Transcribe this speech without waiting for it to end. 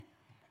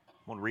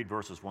I want to read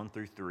verses 1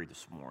 through 3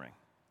 this morning.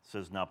 It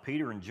says, "Now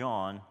Peter and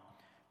John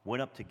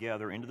went up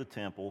together into the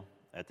temple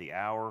at the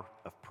hour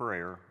of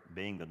prayer,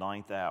 being the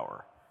 9th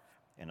hour.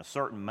 And a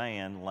certain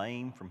man,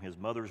 lame from his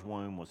mother's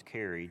womb, was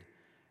carried,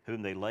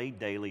 whom they laid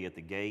daily at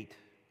the gate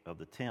of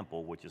the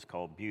temple, which is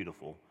called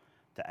Beautiful,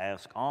 to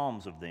ask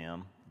alms of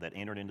them that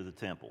entered into the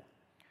temple,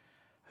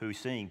 who,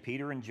 seeing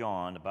Peter and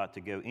John about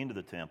to go into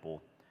the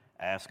temple,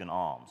 asked an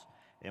alms."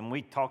 And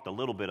we talked a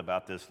little bit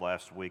about this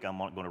last week. I'm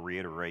not going to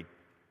reiterate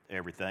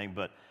everything,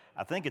 but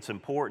I think it's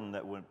important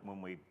that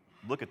when we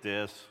look at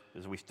this,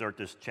 as we start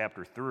this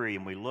chapter 3,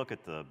 and we look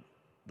at the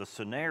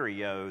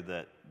scenario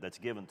that's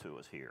given to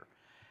us here.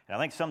 And I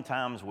think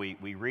sometimes we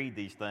read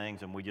these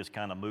things and we just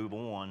kind of move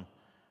on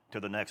to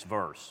the next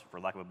verse,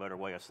 for lack of a better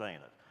way of saying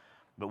it.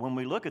 But when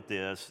we look at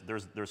this,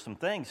 there's some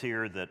things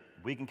here that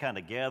we can kind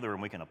of gather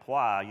and we can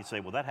apply. You say,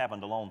 well, that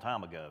happened a long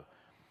time ago.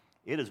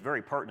 It is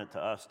very pertinent to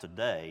us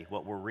today,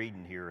 what we're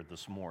reading here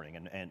this morning.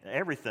 And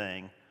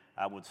everything,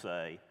 I would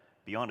say,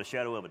 beyond a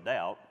shadow of a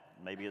doubt,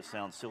 maybe it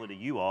sounds silly to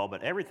you all,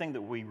 but everything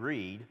that we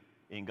read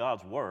in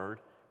God's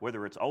Word,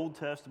 whether it's Old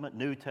Testament,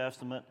 New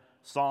Testament,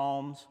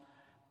 Psalms,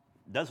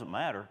 doesn't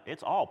matter.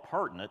 It's all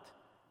pertinent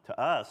to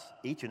us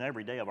each and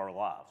every day of our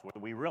lives, whether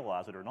we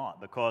realize it or not.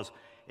 Because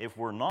if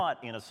we're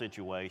not in a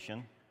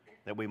situation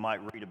that we might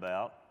read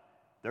about,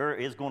 there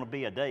is going to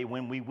be a day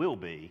when we will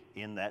be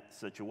in that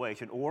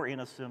situation or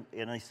in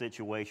a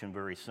situation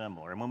very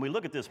similar. And when we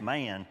look at this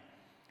man,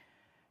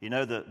 you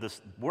know,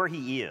 where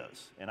he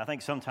is, and I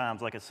think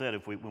sometimes, like I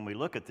said, when we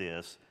look at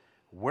this,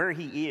 where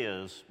he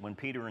is when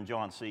Peter and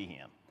John see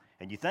him,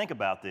 and you think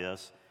about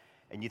this,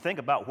 and you think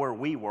about where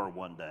we were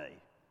one day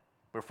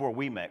before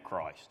we met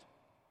Christ,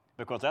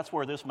 because that's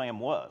where this man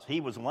was.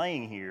 He was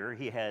laying here.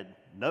 He had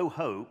no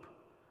hope.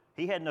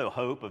 He had no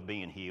hope of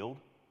being healed.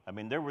 I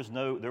mean, there was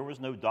no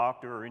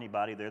doctor or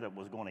anybody there that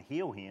was going to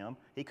heal him.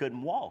 He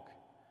couldn't walk.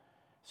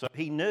 So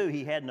he knew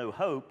he had no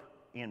hope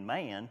in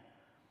man,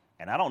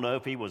 and I don't know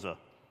if he was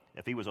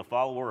a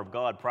follower of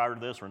God prior to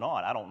this or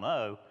not. I don't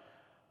know.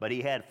 But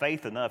he had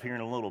faith enough here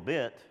in a little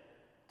bit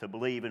to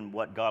believe in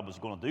what God was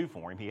going to do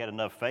for him. He had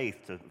enough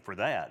faith for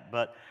that.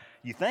 But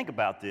you think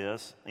about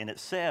this, and it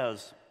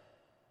says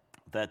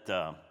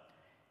that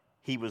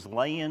he was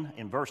laying,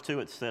 in verse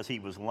 2 it says he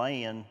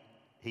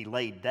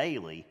laid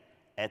daily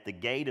at the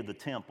gate of the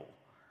temple.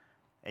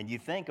 And you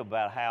think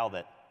about how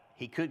that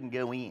he couldn't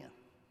go in.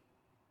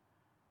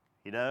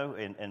 You know,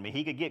 and I mean,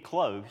 he could get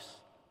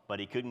close, but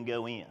he couldn't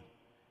go in.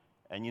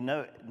 And you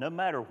know, no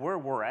matter where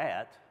we're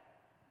at,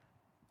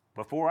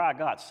 before I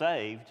got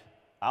saved,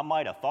 I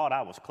might have thought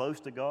I was close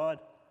to God.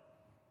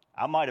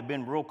 I might have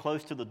been real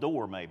close to the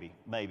door maybe,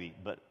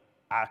 but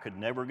I could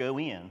never go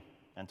in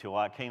until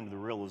I came to the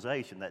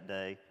realization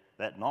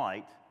that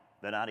night,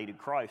 that I needed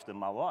Christ in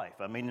my life.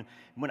 I mean,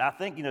 when I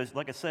think, you know,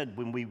 like I said,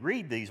 when we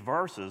read these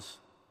verses,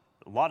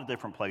 a lot of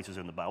different places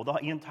in the Bible, the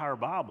entire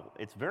Bible,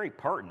 it's very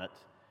pertinent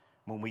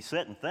when we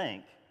sit and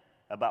think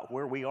about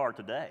where we are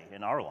today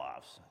in our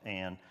lives.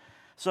 And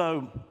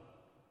so,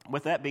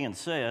 with that being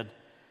said,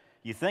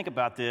 you think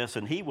about this,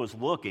 and he was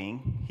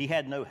looking, he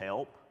had no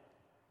help,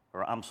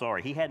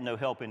 he had no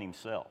help in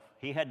himself.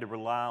 He had to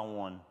rely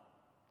on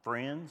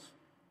friends,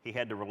 he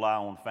had to rely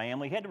on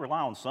family, he had to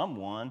rely on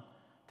someone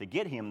to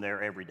get him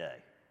there every day.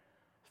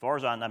 As far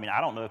as I mean, I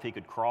don't know if he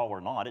could crawl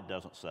or not, it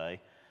doesn't say.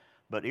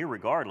 But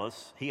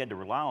irregardless, he had to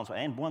rely on,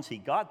 and once he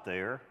got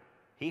there,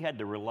 he had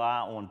to rely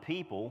on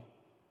people,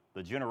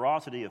 the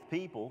generosity of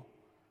people,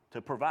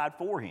 to provide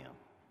for him.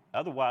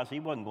 Otherwise, he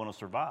wasn't going to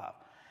survive.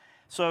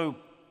 So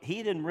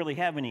he didn't really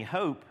have any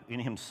hope in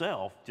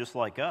himself, just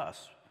like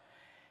us.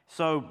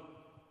 So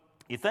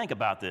you think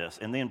about this,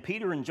 and then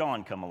Peter and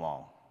John come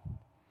along.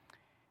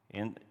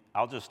 And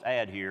I'll just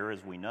add here,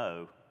 as we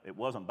know, it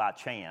wasn't by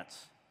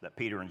chance that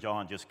Peter and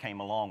John just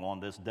came along on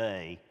this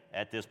day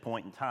at this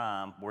point in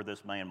time where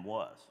this man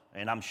was.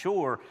 And I'm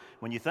sure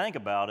when you think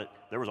about it,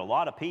 there was a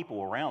lot of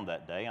people around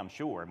that day, I'm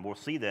sure, and we'll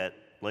see that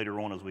later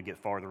on as we get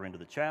farther into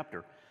the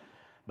chapter.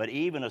 But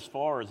even as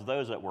far as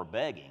those that were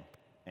begging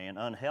and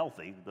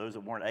unhealthy, those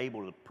that weren't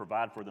able to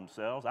provide for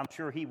themselves, I'm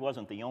sure he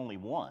wasn't the only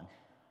one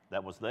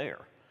that was there.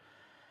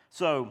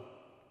 So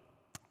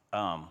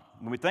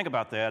when we think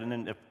about that, and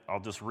then I'll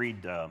just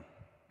read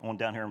on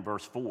down here in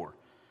verse 4.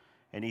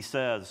 And it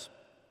says,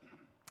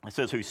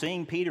 who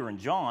seeing Peter and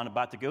John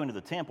about to go into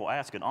the temple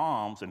asking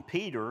alms, and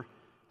Peter,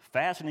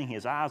 fastening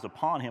his eyes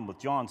upon him with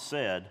John,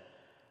 said,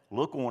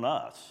 "Look on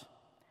us."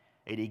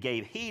 And he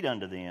gave heed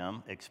unto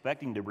them,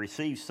 expecting to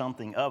receive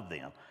something of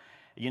them.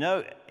 You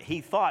know, he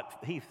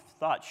thought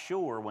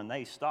sure when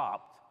they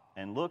stopped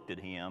and looked at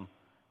him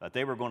that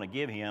they were going to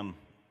give him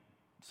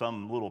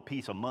some little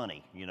piece of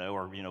money, you know,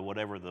 or, you know,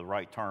 whatever the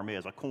right term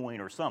is, a coin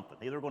or something.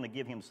 They were going to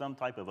give him some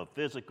type of a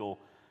physical,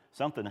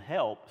 some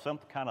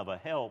kind of a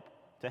help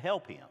to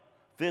help him,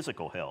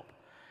 physical help.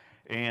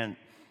 And,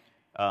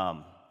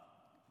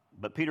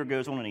 but Peter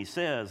goes on and he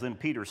says, then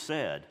Peter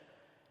said,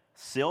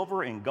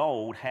 "Silver and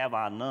gold have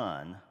I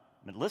none."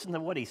 But listen to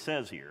what he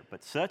says here.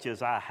 "But such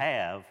as I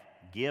have,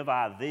 give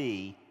I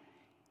thee,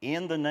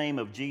 in the name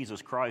of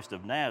Jesus Christ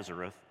of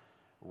Nazareth,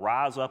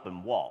 rise up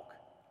and walk.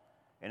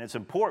 And it's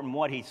important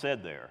what he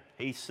said there.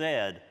 He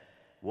said,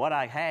 what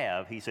I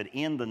have, he said,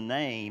 in the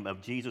name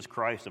of Jesus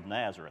Christ of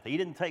Nazareth. He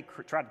didn't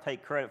try to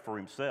take credit for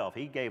himself.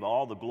 He gave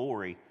all the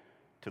glory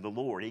to the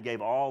Lord. He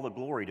gave all the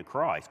glory to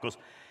Christ.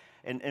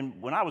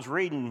 And when I was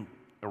reading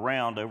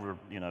around over,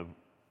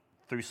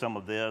 through some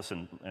of this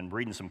and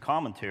reading some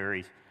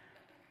commentaries,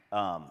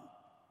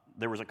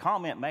 there was a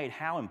comment made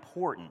how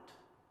important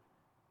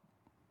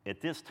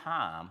at this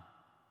time,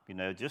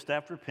 just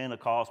after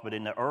Pentecost, but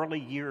in the early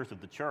years of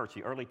the church,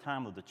 the early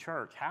time of the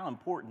church, how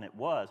important it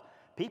was.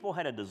 People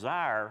had a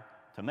desire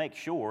to make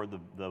sure,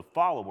 the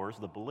followers,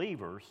 the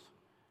believers,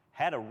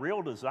 had a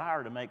real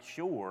desire to make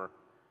sure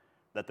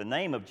that the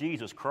name of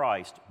Jesus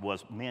Christ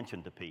was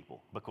mentioned to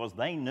people, because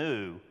they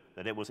knew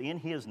that it was in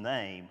his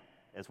name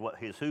as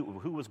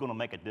who was going to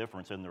make a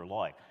difference in their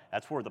life.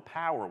 That's where the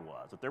power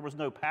was. That there was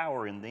no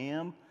power in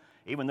them,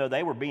 even though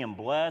they were being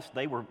blessed,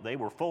 they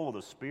were full of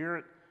the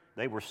Spirit,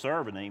 they were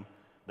serving him.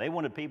 They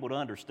wanted people to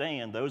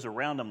understand, those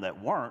around them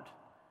that weren't,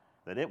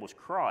 that it was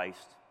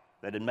Christ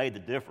that had made the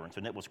difference,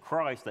 and it was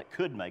Christ that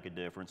could make a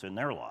difference in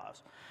their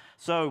lives.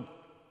 So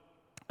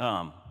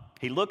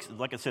he looks,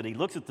 like I said, he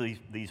looks at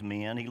these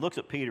men, he looks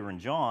at Peter and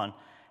John,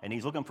 and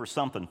he's looking for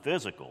something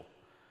physical.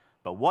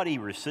 But what he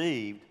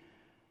received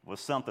was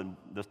something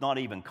that's not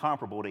even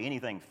comparable to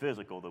anything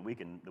physical that we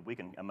can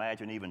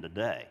imagine even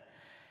today.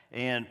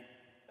 And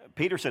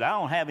Peter said, I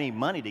don't have any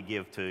money to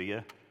give to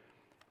you,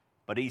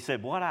 but he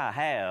said, what I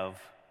have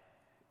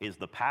is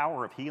the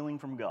power of healing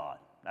from God.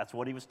 That's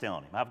what he was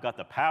telling him. I've got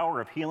the power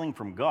of healing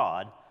from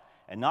God,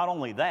 and not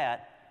only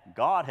that,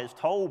 God has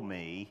told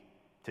me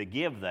to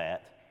give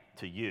that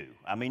to you.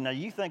 I mean, now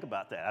you think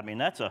about that. I mean,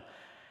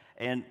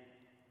 and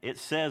it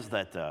says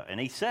that, and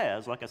he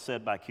says, like I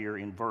said back here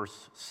in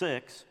verse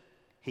 6,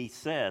 he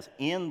says,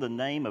 in the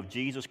name of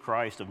Jesus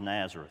Christ of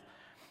Nazareth.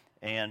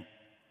 And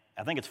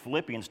I think it's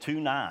Philippians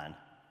 2:9. Let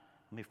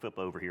me flip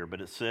over here, but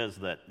it says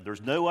that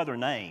there's no other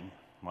name.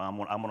 Well, I'm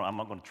going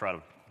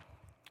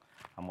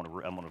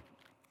to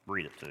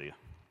read it to you.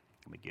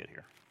 Let me get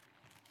here.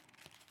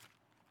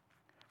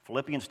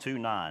 Philippians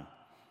 2:9.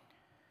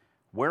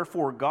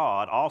 Wherefore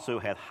God also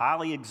hath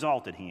highly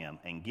exalted him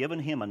and given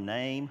him a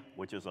name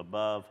which is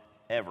above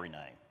every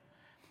name.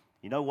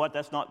 You know what?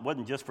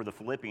 Wasn't just for the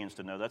Philippians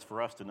to know. That's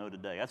for us to know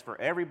today. That's for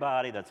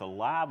everybody that's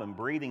alive and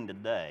breathing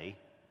today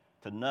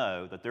to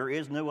know that there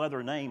is no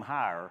other name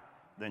higher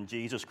than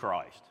Jesus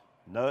Christ.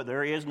 No,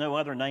 there is no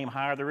other name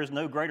higher. There is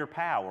no greater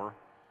power.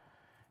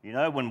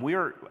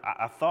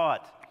 I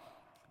thought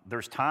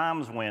there's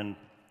times when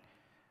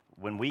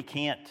we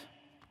can't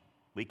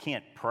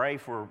pray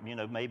for,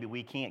 maybe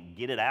we can't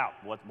get it out,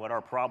 what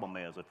our problem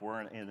is, if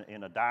we're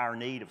in a dire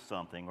need of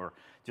something, or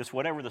just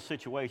whatever the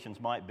situations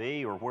might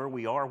be, or where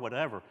we are,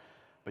 whatever.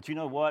 But you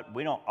know what?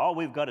 All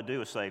we've got to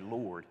do is say,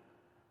 Lord.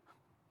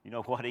 You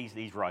know what?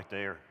 He's right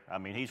there. I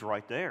mean, he's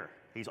right there.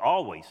 He's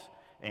always.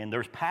 And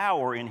there's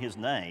power in his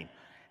name.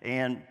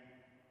 And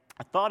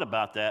I thought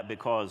about that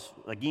because,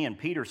 again,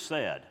 Peter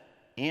said,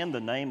 in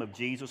the name of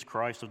Jesus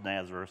Christ of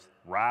Nazareth,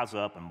 rise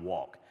up and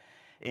walk.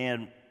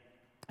 And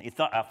I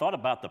thought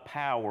about the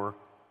power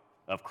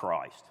of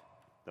Christ,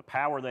 the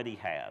power that he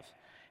has,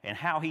 and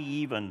how he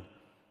even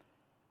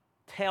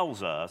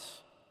tells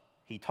us,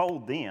 he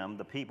told them,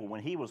 the people,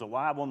 when he was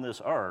alive on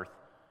this earth,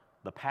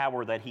 the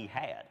power that he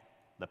had,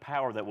 the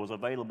power that was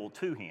available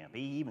to him.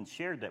 He even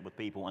shared that with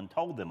people and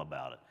told them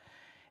about it.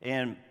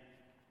 And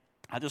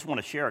I just want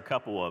to share a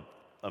couple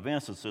of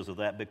instances of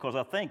that, because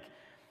I think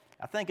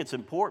it's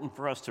important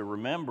for us to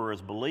remember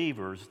as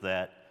believers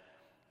that,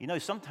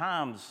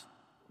 sometimes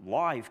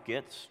life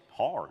gets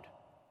hard.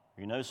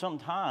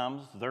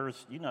 Sometimes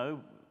there's,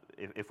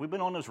 if we've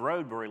been on this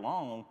road very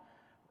long,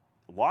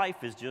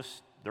 life is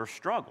just, there's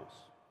struggles.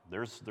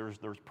 There's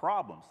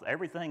problems.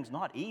 Everything's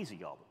not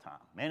easy all the time.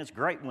 Man, it's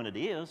great when it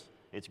is.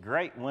 It's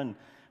great when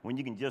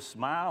you can just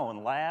smile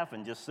and laugh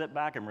and just sit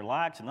back and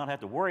relax and not have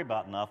to worry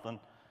about nothing.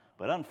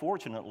 But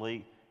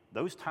unfortunately,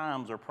 those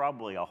times are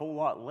probably a whole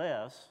lot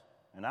less.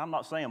 And I'm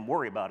not saying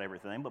worry about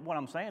everything, but what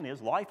I'm saying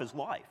is life is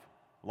life.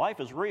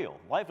 Life is real.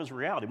 Life is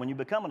reality. When you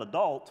become an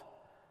adult,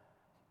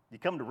 you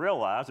come to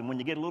realize, and when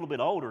you get a little bit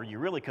older, you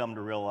really come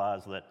to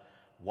realize that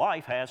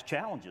life has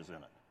challenges in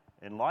it.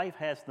 And life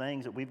has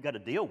things that we've got to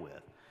deal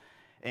with.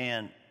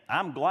 And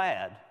I'm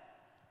glad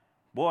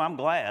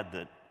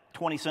that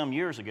 20-some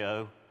years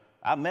ago,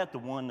 I met the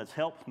one that's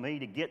helped me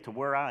to get to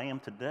where I am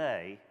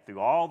today through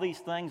all these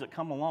things that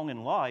come along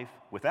in life.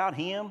 Without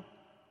him,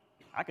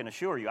 I can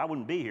assure you I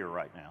wouldn't be here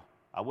right now.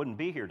 I wouldn't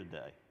be here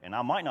today. And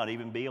I might not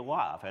even be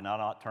alive had I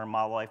not turned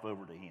my life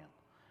over to him.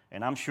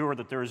 And I'm sure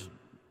that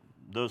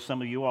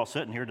some of you all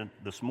sitting here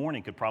this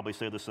morning could probably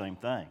say the same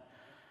thing.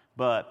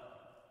 But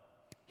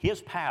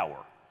his power,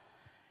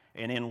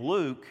 and in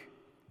Luke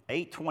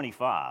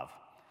 8:25,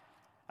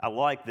 I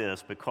like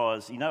this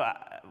because,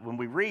 when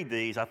we read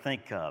these, I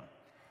think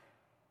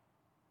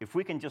if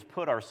we can just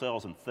put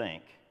ourselves and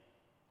think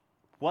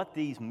what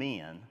these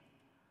men,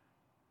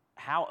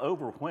 how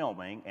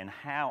overwhelming and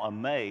how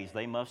amazed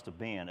they must have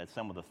been at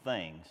some of the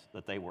things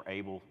that they were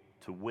able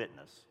to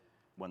witness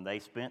when they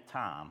spent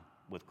time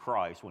with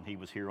Christ when he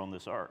was here on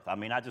this earth. I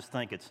mean, I just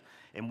think it's,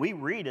 and we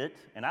read it,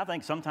 and I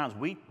think sometimes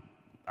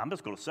I'm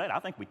just going to say it, I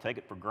think we take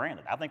it for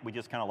granted. I think we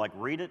just kind of like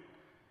read it,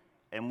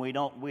 and we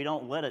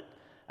don't let it,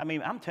 I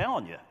mean, I'm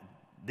telling you,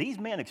 these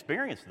men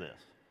experienced this.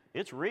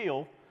 It's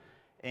real,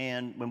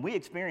 and when we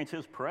experience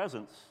his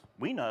presence,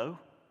 we know,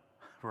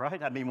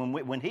 right? I mean,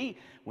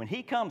 when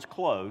he comes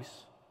close,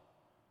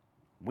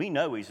 we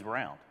know he's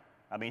around.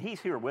 I mean, he's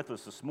here with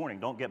us this morning,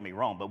 don't get me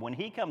wrong, but when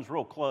he comes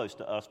real close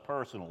to us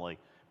personally,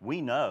 we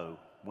know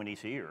when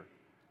he's here.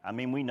 I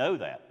mean, we know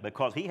that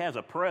because he has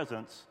a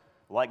presence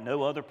like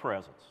no other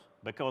presence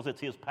because it's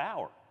his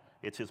power.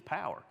 It's his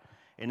power.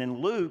 And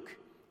in Luke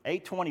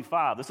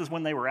 8:25, this is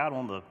when they were out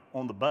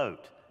on the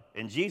boat,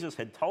 and Jesus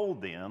had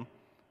told them,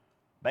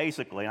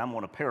 basically, I'm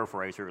going to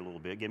paraphrase here a little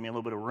bit, give me a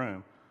little bit of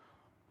room.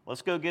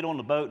 Let's go get on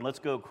the boat and let's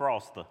go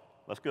across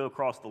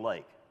the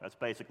lake. That's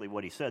basically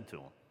what he said to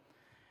them.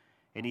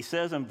 And he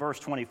says in verse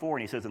 24,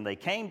 and he says, and they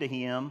came to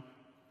him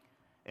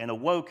and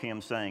awoke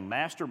him, saying,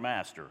 Master,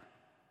 Master,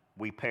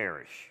 we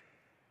perish.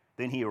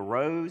 Then he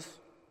arose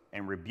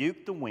and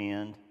rebuked the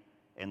wind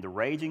and the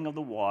raging of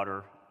the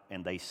water,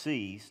 and they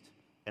ceased,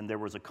 and there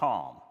was a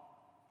calm.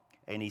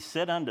 And he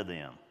said unto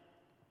them,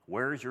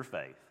 where is your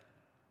faith?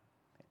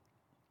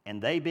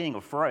 And they, being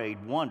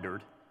afraid,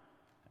 wondered,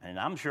 and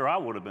I'm sure I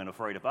would have been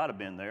afraid if I'd have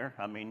been there.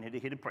 I mean,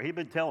 he'd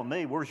been telling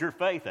me, where's your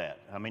faith at?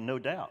 I mean, no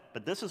doubt.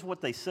 But this is what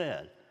they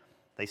said.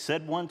 They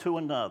said one to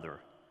another,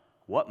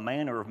 what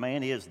manner of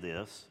man is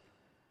this?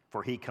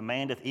 For he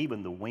commandeth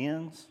even the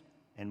winds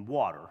and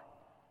water,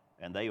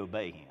 and they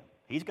obey him.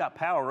 He's got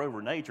power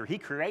over nature. He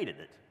created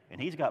it, and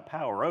he's got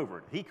power over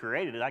it. He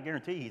created it. I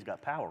guarantee he's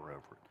got power over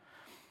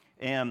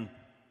it. And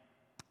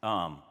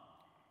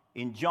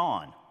in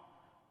John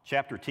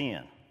chapter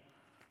 10,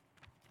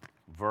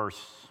 verse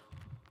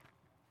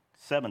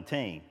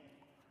 17,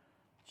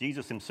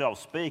 Jesus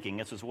himself speaking,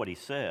 this is what he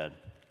said.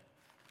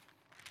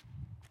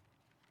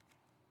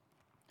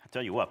 I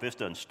tell you what, if this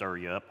doesn't stir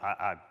you up,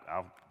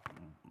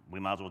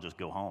 we might as well just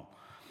go home.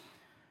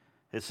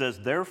 It says,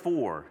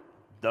 therefore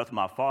doth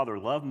my Father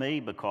love me,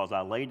 because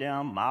I lay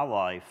down my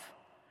life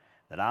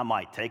that I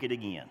might take it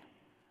again.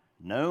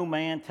 No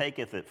man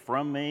taketh it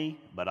from me,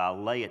 but I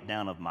lay it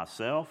down of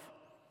myself.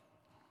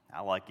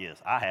 I like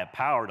this. I have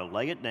power to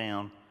lay it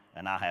down,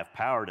 and I have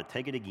power to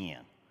take it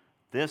again.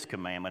 This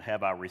commandment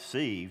have I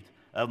received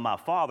of my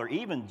Father.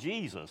 Even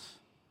Jesus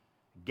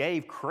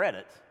gave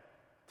credit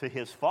to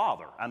his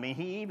Father. I mean,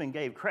 he even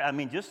gave credit. I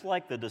mean, just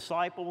like the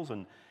disciples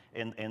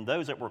and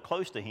those that were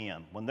close to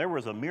him, when there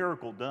was a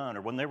miracle done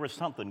or when there was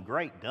something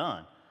great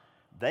done,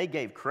 they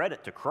gave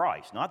credit to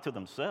Christ, not to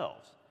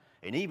themselves.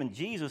 And even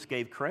Jesus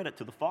gave credit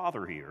to the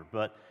Father here.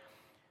 But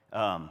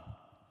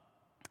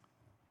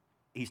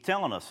he's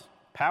telling us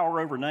power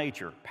over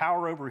nature,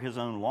 power over his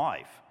own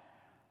life.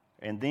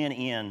 And then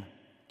in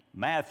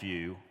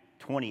Matthew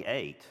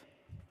 28,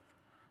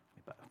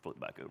 flip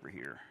back over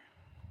here.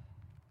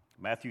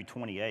 Matthew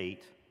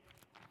 28,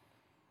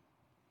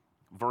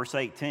 verse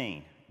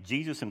 18,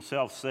 Jesus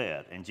himself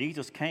said, and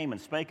Jesus came and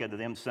spake unto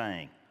them,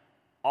 saying,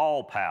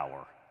 all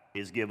power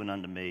is given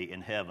unto me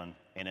in heaven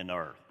and in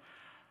earth.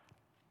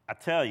 I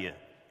tell you,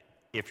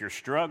 if you're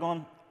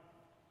struggling,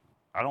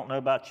 I don't know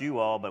about you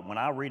all, but when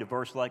I read a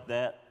verse like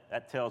that,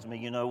 that tells me,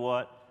 you know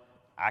what?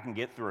 I can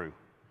get through.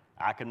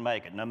 I can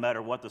make it, no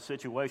matter what the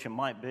situation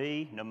might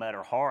be, no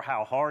matter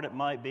how hard it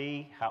might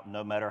be,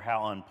 no matter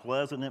how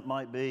unpleasant it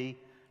might be,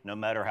 no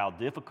matter how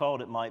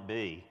difficult it might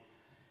be.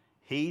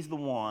 He's the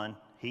one,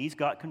 he's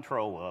got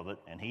control of it,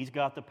 and he's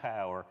got the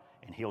power,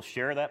 and he'll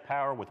share that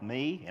power with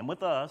me and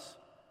with us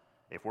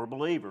if we're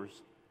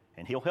believers,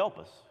 and he'll help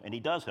us, and he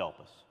does help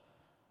us.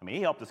 I mean,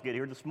 he helped us get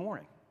here this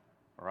morning,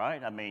 all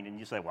right? I mean, and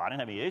you say, well, I didn't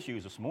have any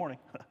issues this morning.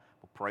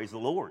 Well, praise the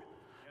Lord.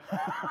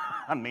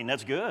 I mean,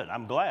 that's good.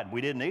 I'm glad we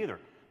didn't either.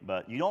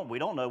 But we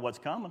don't know what's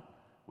coming.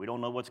 We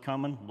don't know what's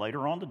coming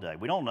later on today.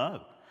 We don't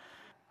know.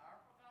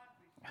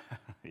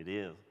 It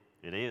is.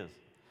 It is.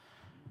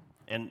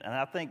 And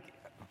I think,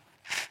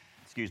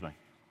 excuse me,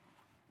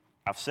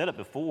 I've said it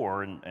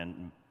before,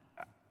 and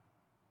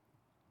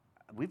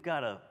we've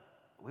got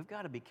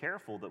to be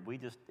careful that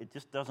it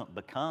just doesn't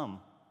become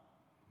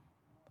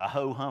a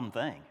ho-hum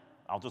thing.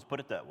 I'll just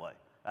put it that way.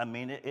 I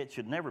mean, it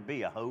should never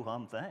be a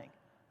ho-hum thing.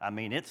 I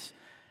mean,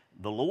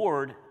 the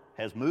Lord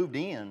has moved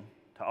in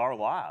to our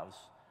lives,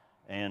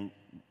 and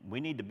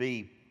we need to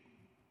be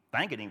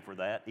thanking him for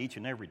that each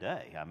and every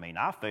day. I mean,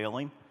 I fail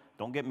him.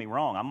 Don't get me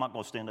wrong. I'm not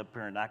going to stand up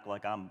here and act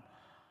like I'm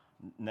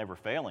never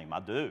fail him. I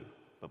do.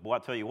 But boy, I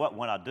tell you what,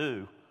 when I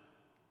do,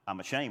 I'm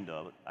ashamed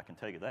of it. I can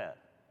tell you that.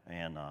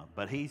 And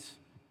but he's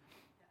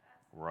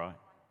right.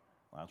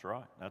 That's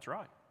right. That's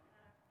right.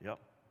 Yep,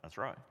 that's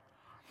right.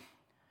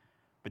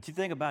 But you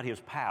think about his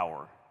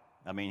power.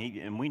 I mean,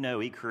 and we know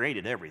he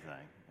created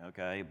everything,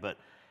 okay? But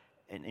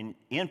in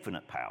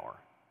infinite power.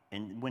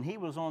 And when he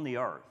was on the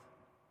earth,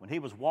 when he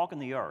was walking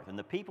the earth, and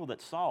the people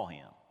that saw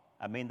him,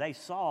 I mean, they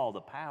saw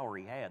the power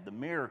he had, the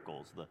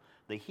miracles,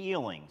 the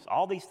healings,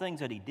 all these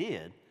things that he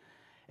did.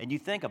 And you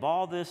think of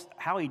all this,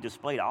 how he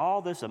displayed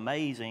all this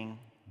amazing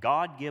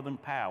God-given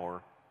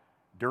power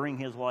during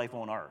his life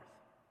on earth.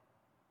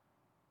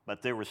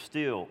 But there was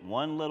still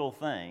one little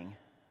thing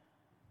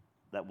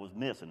that was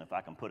missing, if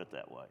I can put it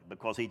that way,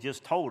 because he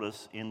just told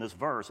us in this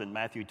verse in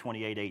Matthew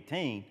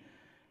 28:18,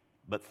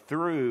 but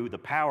through the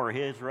power of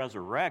his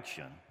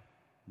resurrection,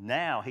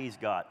 now he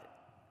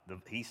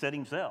said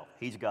himself,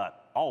 he's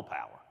got all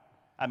power.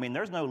 I mean,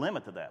 there's no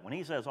limit to that. When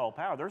he says all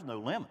power, there's no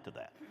limit to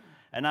that.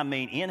 And I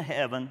mean in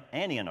heaven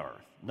and in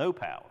earth, no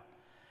power.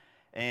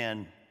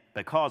 And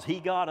because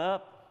he got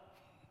up,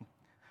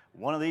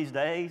 one of these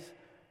days,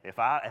 if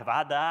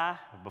I die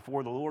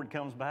before the Lord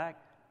comes back,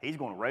 he's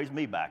going to raise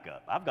me back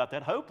up. I've got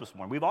that hope this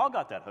morning. We've all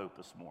got that hope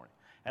this morning.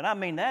 And I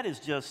mean, that is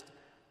just,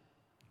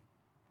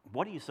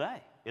 what do you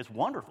say? It's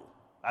wonderful.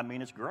 I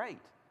mean, it's great.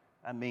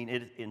 I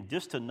mean, and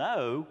just to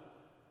know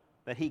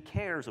that he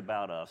cares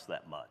about us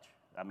that much.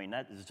 I mean,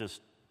 that's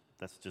just,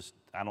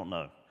 I don't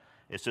know.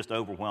 It's just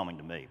overwhelming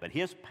to me. But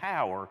his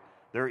power,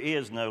 there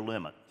is no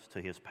limits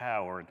to his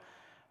power. And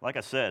like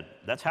I said,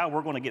 that's how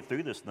we're going to get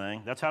through this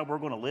thing. That's how we're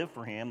going to live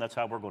for him. That's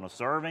how we're going to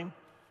serve him.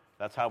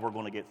 That's how we're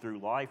going to get through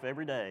life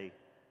every day,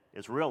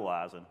 is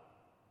realizing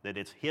that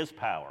it's his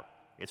power.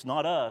 It's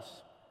not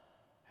us.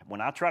 When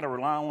I try to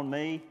rely on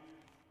me,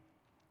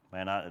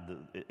 man,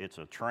 it's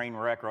a train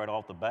wreck right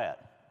off the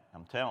bat.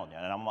 I'm telling you.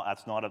 And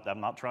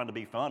I'm not trying to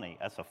be funny.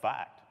 That's a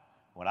fact.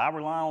 When I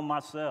rely on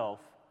myself,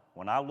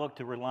 when I look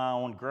to rely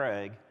on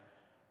Greg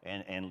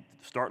and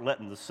start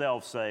letting the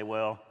self say,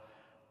 well,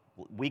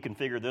 we can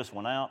figure this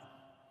one out,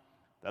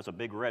 that's a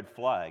big red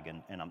flag.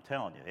 And I'm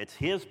telling you, it's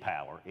his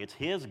power, it's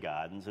his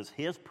guidance, it's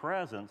his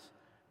presence,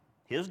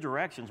 his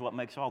direction is what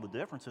makes all the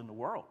difference in the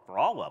world for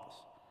all of us.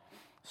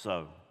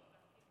 So,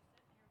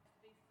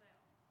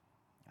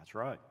 that's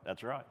right,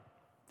 that's right.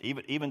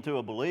 Even to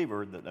a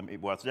believer,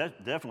 it's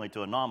definitely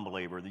to a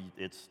non-believer,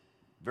 it's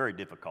very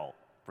difficult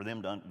for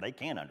them they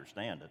can't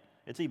understand it.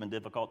 It's even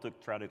difficult to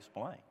try to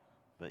explain.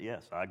 But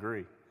yes, I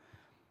agree.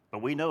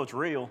 But we know it's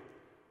real.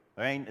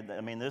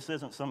 This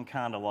isn't some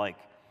kind of like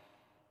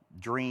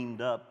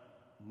dreamed up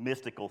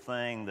mystical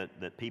thing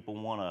that people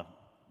want to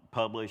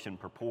publish and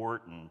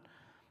purport, and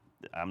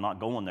I'm not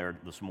going there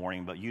this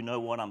morning, but you know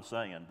what I'm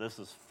saying. This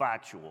is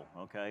factual,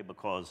 okay?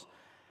 Because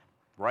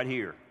right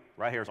here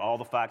is all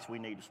the facts we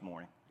need this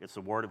morning. It's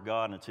the Word of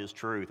God and it's His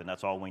truth, and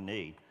that's all we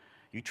need.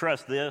 You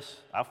trust this?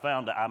 I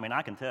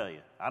can tell you,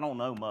 I don't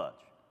know much.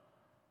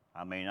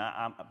 I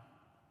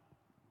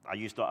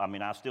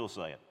still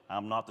say it.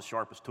 I'm not the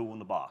sharpest tool in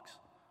the box,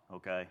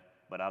 okay?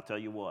 But I'll tell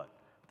you what,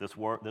 this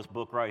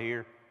book right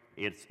here,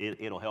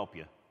 it'll help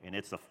you, and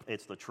it's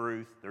the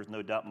truth. There's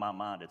no doubt in my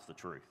mind it's the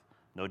truth.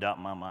 No doubt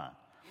in my mind.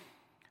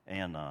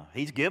 And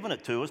He's given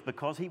it to us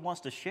because He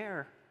wants to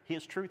share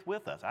His truth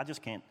with us. I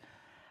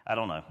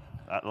don't know.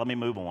 Let me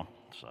move on.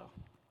 So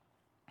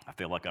I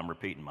feel like I'm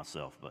repeating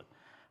myself, but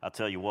I'll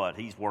tell you what,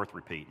 He's worth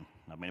repeating.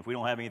 If we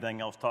don't have anything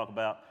else to talk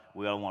about,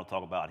 we all want to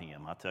talk about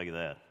Him. I'll tell you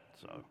that.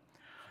 So,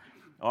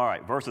 all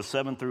right, verses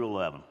 7 through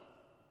 11.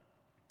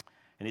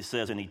 And it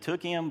says, and He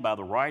took him by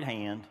the right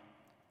hand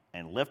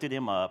and lifted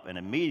him up, and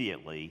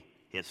immediately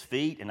his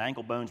feet and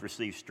ankle bones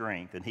received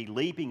strength. And he,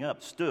 leaping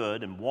up,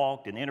 stood and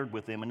walked and entered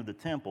with them into the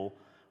temple,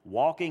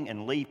 walking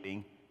and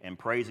leaping and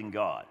praising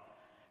God.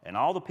 And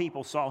all the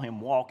people saw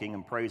him walking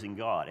and praising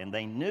God, and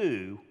they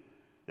knew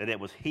that it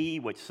was he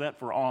which sat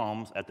for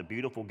alms at the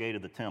beautiful gate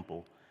of the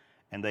temple,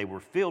 and they were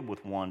filled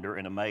with wonder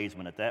and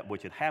amazement at that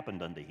which had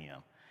happened unto him.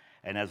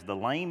 And as the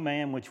lame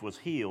man which was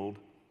healed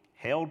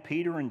held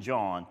Peter and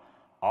John,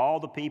 all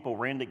the people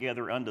ran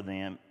together unto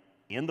them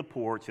in the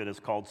porch that is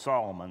called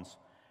Solomon's,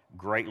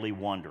 greatly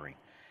wondering.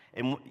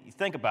 And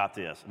think about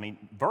this.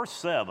 Verse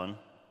 7,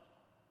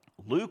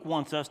 Luke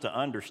wants us to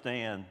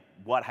understand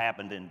what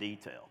happened in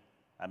detail.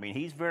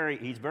 He's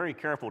very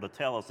careful to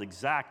tell us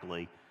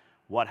exactly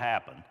what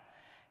happened.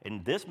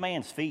 And this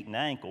man's feet and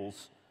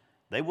ankles,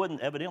 they would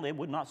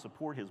not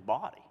support his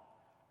body.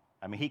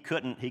 He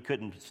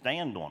couldn't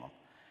stand on them.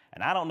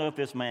 And I don't know if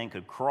this man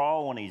could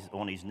crawl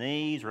on his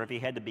knees or if he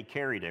had to be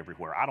carried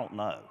everywhere. I don't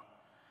know.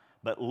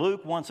 But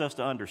Luke wants us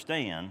to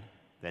understand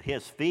that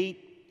his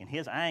feet and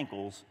his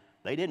ankles,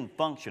 they didn't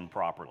function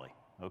properly.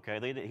 Okay,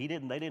 they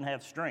didn't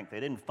have strength. They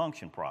didn't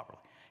function properly.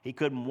 He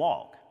couldn't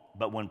walk.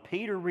 But when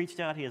Peter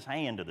reached out his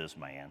hand to this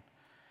man,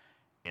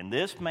 and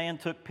this man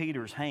took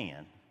Peter's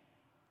hand,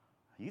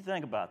 you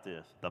think about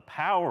this. The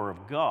power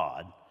of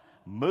God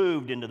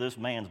moved into this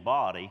man's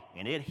body,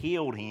 and it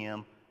healed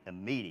him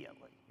immediately.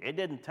 It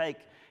didn't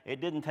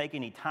take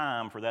any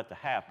time for that to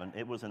happen.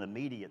 It was an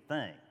immediate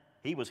thing.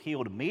 He was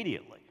healed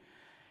immediately.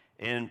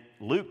 And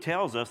Luke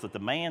tells us that the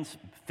man's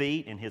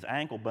feet and his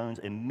ankle bones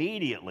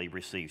immediately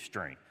received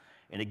strength.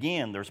 And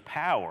again, there's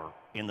power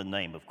in the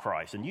name of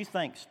Christ. And you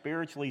think,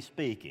 spiritually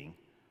speaking,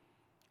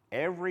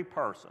 every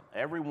person,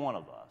 every one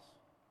of us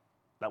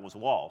that was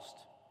lost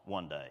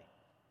one day,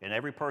 and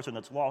every person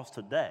that's lost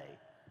today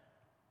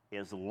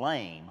is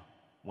lame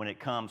when it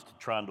comes to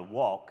trying to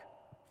walk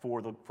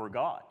for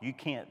God. You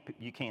can't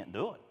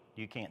do it.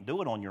 You can't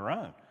do it on your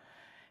own.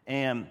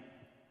 And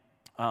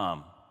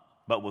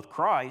but with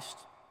Christ,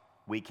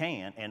 we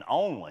can, and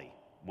only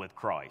with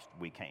Christ,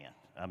 we can.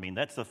 I mean,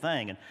 that's the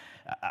thing. And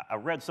I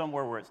read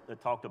somewhere where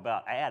it talked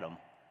about Adam,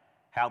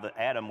 how that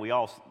Adam, we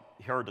all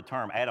heard the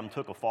term, Adam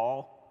took a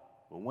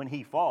fall. But when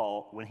he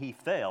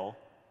fell,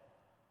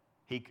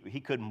 he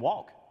couldn't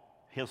walk.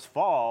 His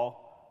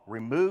fall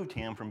removed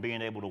him from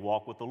being able to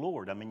walk with the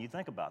Lord. I mean, you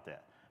think about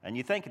that. And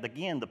you think,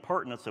 again, the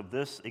pertinence of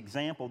this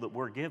example that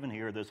we're given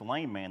here, this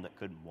lame man that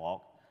couldn't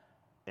walk,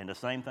 and the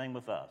same thing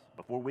with us.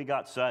 Before we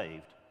got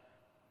saved,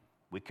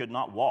 we could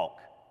not walk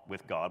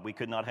with God. We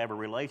could not have a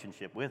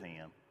relationship with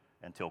him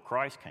until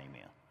Christ came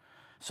in.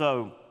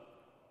 So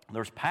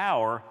there's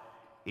power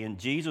in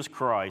Jesus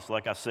Christ,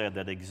 like I said,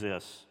 that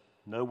exists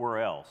nowhere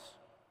else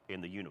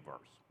in the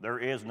universe. There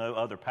is no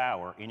other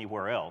power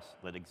anywhere else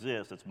that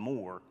exists that's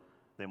more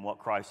than what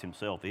Christ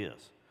himself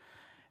is.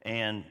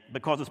 And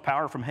because it's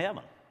power from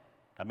heaven.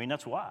 I mean,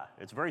 that's why.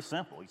 It's very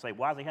simple. You say,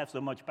 why does he have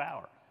so much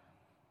power?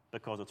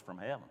 Because it's from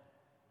heaven.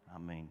 I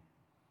mean,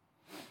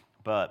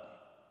 but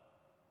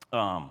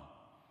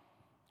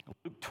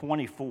Luke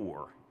 24.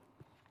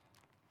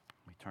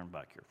 Let me turn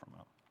back here for a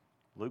minute.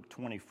 Luke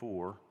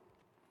 24,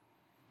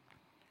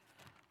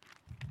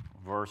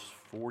 verse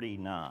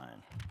 49.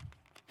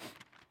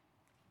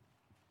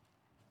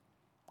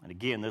 And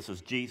again, this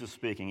is Jesus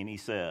speaking, and he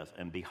says,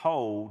 "And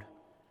behold,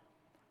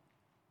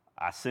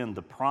 I send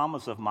the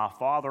promise of my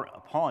Father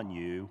upon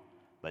you,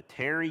 but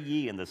tarry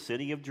ye in the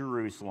city of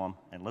Jerusalem,"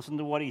 and listen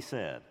to what he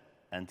said,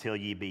 "until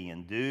ye be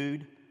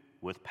endued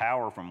with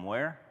power," from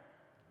where?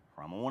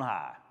 From on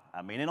high.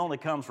 I mean, it only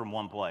comes from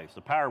one place.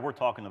 The power we're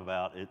talking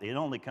about, it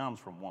only comes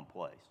from one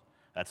place.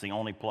 That's the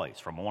only place,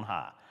 from on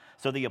high.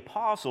 So the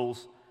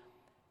apostles,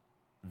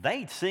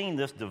 they'd seen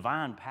this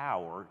divine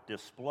power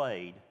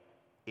displayed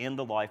in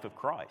the life of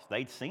Christ.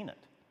 They'd seen it.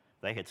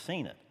 They had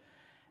seen it.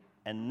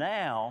 And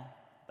now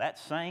that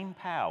same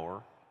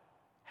power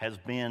has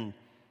been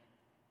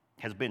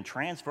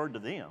transferred to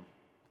them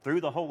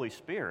through the Holy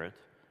Spirit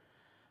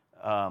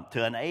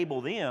to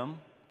enable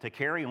them to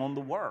carry on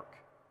the work.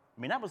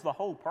 I mean, that was the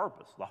whole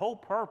purpose. The whole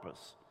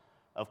purpose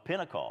of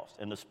Pentecost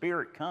and the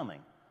Spirit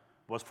coming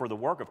was for the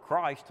work of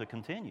Christ to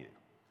continue.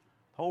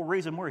 The whole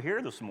reason we're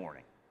here this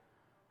morning.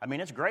 I mean,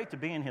 it's great to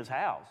be in his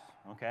house,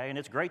 okay? And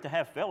it's great to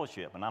have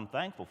fellowship, and I'm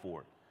thankful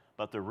for it.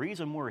 But the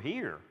reason we're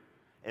here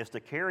is to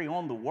carry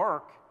on the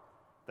work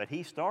that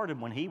he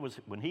started when he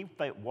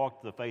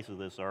walked the face of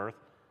this earth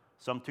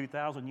some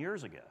 2,000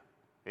 years ago.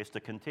 It's to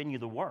continue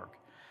the work.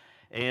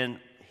 And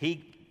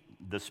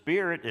the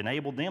Spirit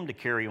enabled them to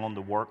carry on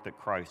the work that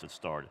Christ had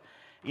started.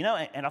 You know,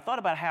 and I thought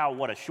about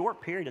what a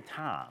short period of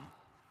time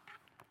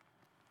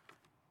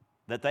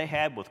that they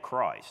had with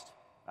Christ.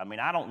 I mean,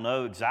 I don't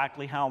know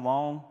exactly how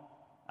long,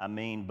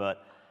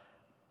 but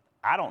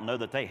I don't know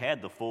that they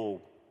had the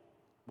full,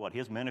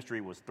 his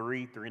ministry was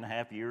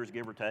 3.5 years,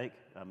 give or take.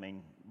 I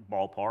mean,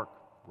 ballpark,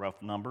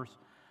 rough numbers.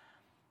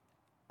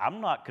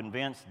 I'm not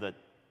convinced that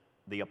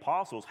the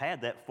apostles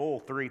had that full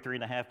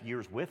 3.5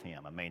 years with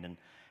him. I mean,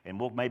 and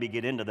we'll maybe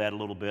get into that a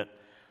little bit.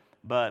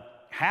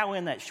 But how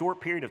in that short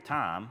period of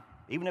time,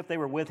 even if they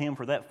were with him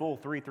for that full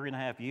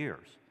 3.5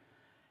 years,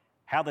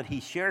 how that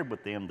he shared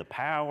with them the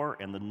power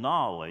and the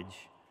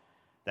knowledge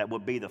that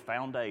would be the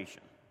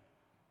foundation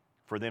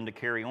for them to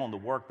carry on the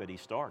work that he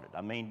started.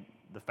 I mean,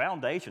 the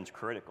foundation's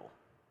critical.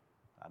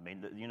 I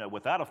mean,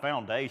 without a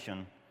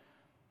foundation,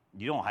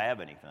 you don't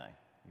have anything.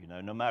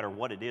 No matter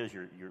what it is,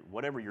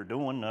 whatever you're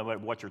doing, no matter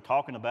what you're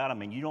talking about. I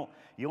mean, you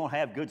don't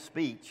have good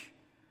speech.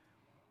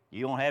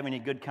 You don't have any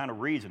good kind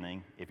of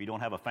reasoning if you don't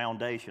have a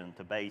foundation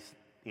to base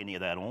any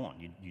of that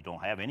on. You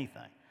don't have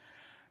anything.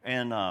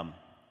 And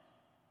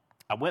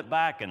I went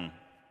back and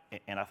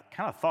I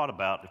kind of thought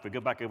about, if we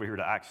go back over here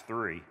to Acts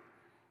 3,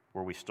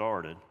 where we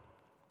started,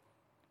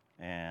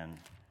 and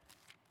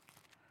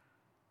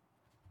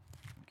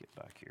get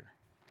back here.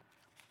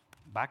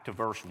 Back to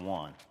verse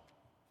 1.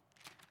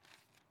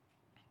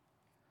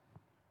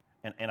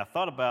 And I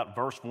thought about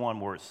verse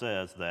 1 where it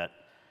says that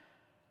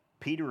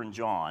Peter and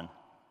John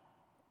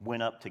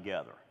went up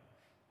together.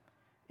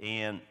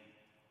 And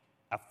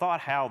I thought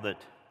how that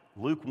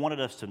Luke wanted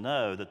us to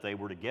know that they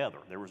were together.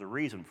 There was a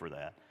reason for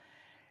that.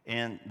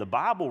 And the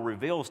Bible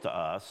reveals to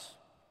us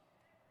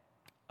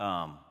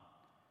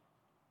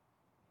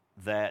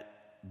that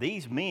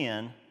these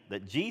men,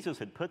 that Jesus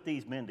had put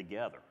these men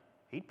together.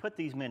 He'd put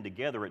these men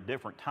together at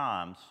different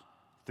times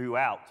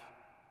throughout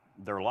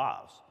their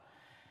lives.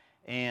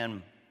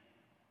 And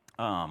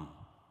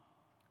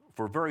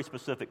for very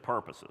specific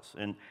purposes.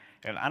 And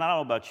I don't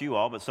know about you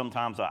all, but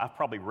sometimes I've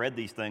probably read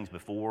these things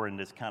before and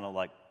just kind of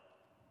let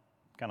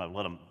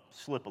them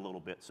slip a little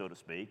bit, so to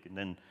speak. And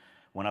then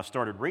when I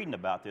started reading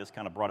about this,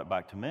 kind of brought it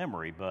back to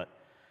memory. But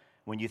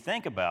when you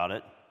think about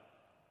it,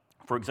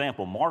 for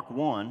example,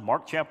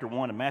 Mark chapter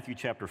 1 and Matthew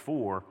chapter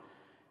 4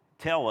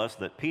 tell us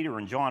that Peter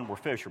and John were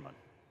fishermen,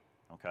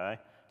 okay?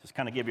 Just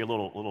kind of give you a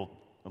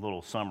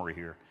little summary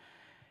here.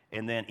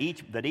 And then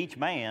each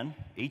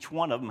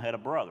one of them had a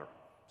brother.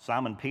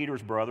 Simon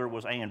Peter's brother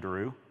was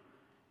Andrew,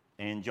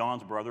 and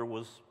John's brother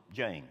was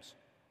James.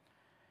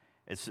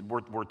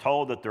 We're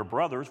told that their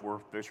brothers were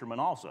fishermen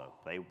also.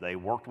 They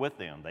worked with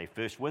them. They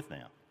fished with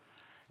them.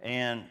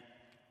 And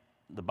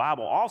the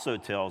Bible also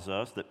tells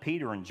us that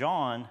Peter and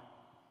John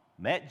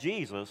met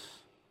Jesus.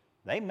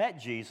 They met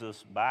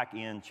Jesus back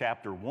in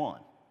chapter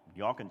 1.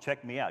 Y'all can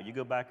check me out. You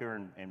go back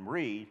there and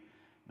read.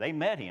 They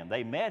met him.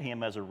 They met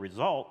him as a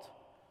result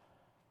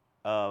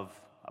of,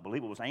 I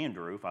believe it was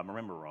Andrew, if I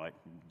remember right.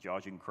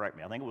 Josh, you can correct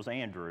me. I think it was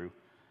Andrew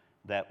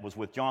that was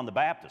with John the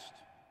Baptist.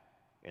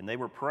 And they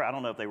were, I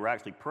don't know if they were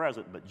actually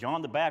present, but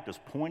John the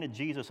Baptist pointed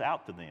Jesus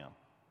out to them.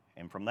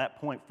 And from that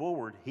point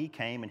forward, he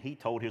came and he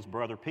told his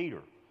brother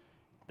Peter.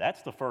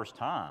 That's the first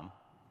time,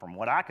 from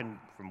what I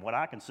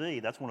can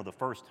see, that's one of the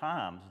first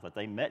times that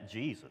they met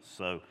Jesus.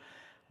 So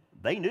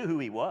they knew who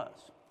he was.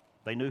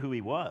 They knew who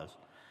he was.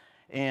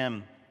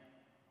 And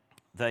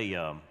they,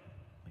 let me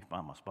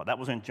find my spot. That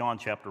was in John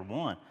chapter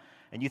 1.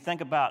 And you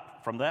think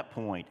about, from that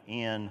point,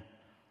 in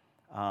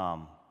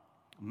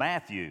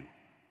Matthew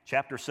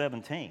chapter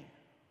 17,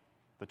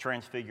 the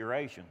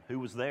Transfiguration, who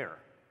was there?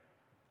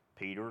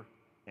 Peter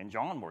and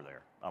John were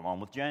there, along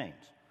with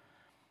James.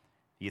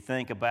 You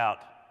think about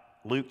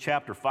Luke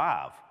chapter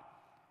 5.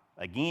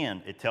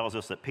 Again, it tells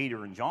us that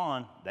Peter and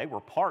John, they were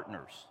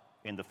partners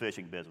in the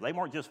fishing business. They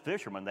weren't just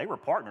fishermen, they were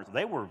partners.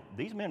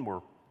 These men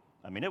were,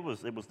 I mean, it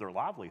was their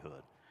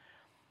livelihood.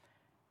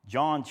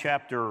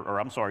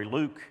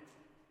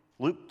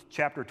 Luke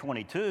chapter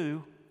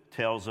 22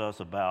 tells us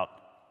about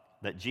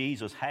that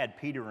Jesus had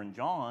Peter and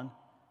John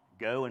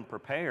go and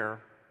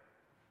prepare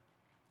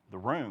the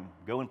room,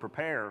 go and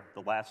prepare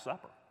the Last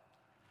Supper.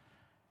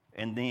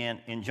 And then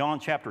in John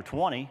chapter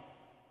 20,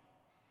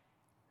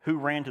 who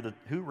ran to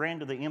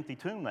the empty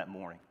tomb that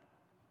morning?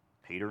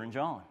 Peter and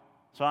John.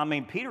 So, I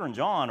mean, Peter and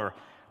John are,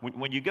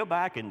 when you go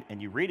back and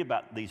you read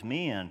about these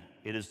men,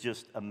 it is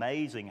just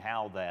amazing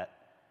how that,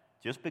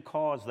 just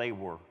because they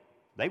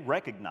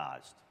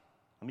recognized,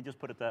 let me just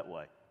put it that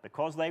way,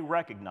 because they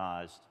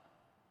recognized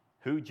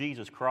who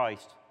Jesus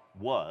Christ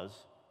was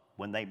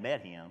when they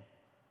met him,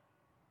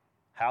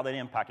 how that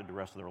impacted the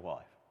rest of their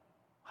life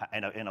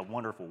in a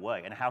wonderful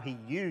way, and how he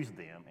used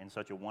them in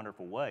such a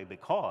wonderful way,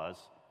 because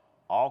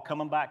all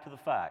coming back to the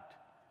fact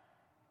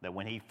that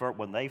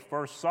when they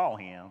first saw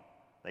him,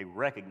 they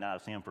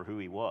recognized him for who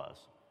he was,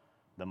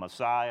 the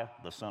Messiah,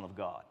 the Son of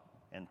God.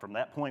 And from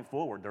that point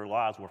forward, their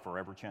lives were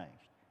forever changed.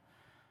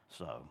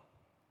 So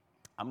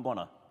I'm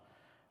gonna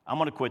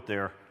quit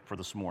there for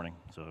this morning.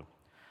 So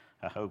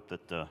I hope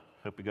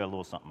you got a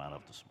little something out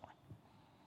of it this morning.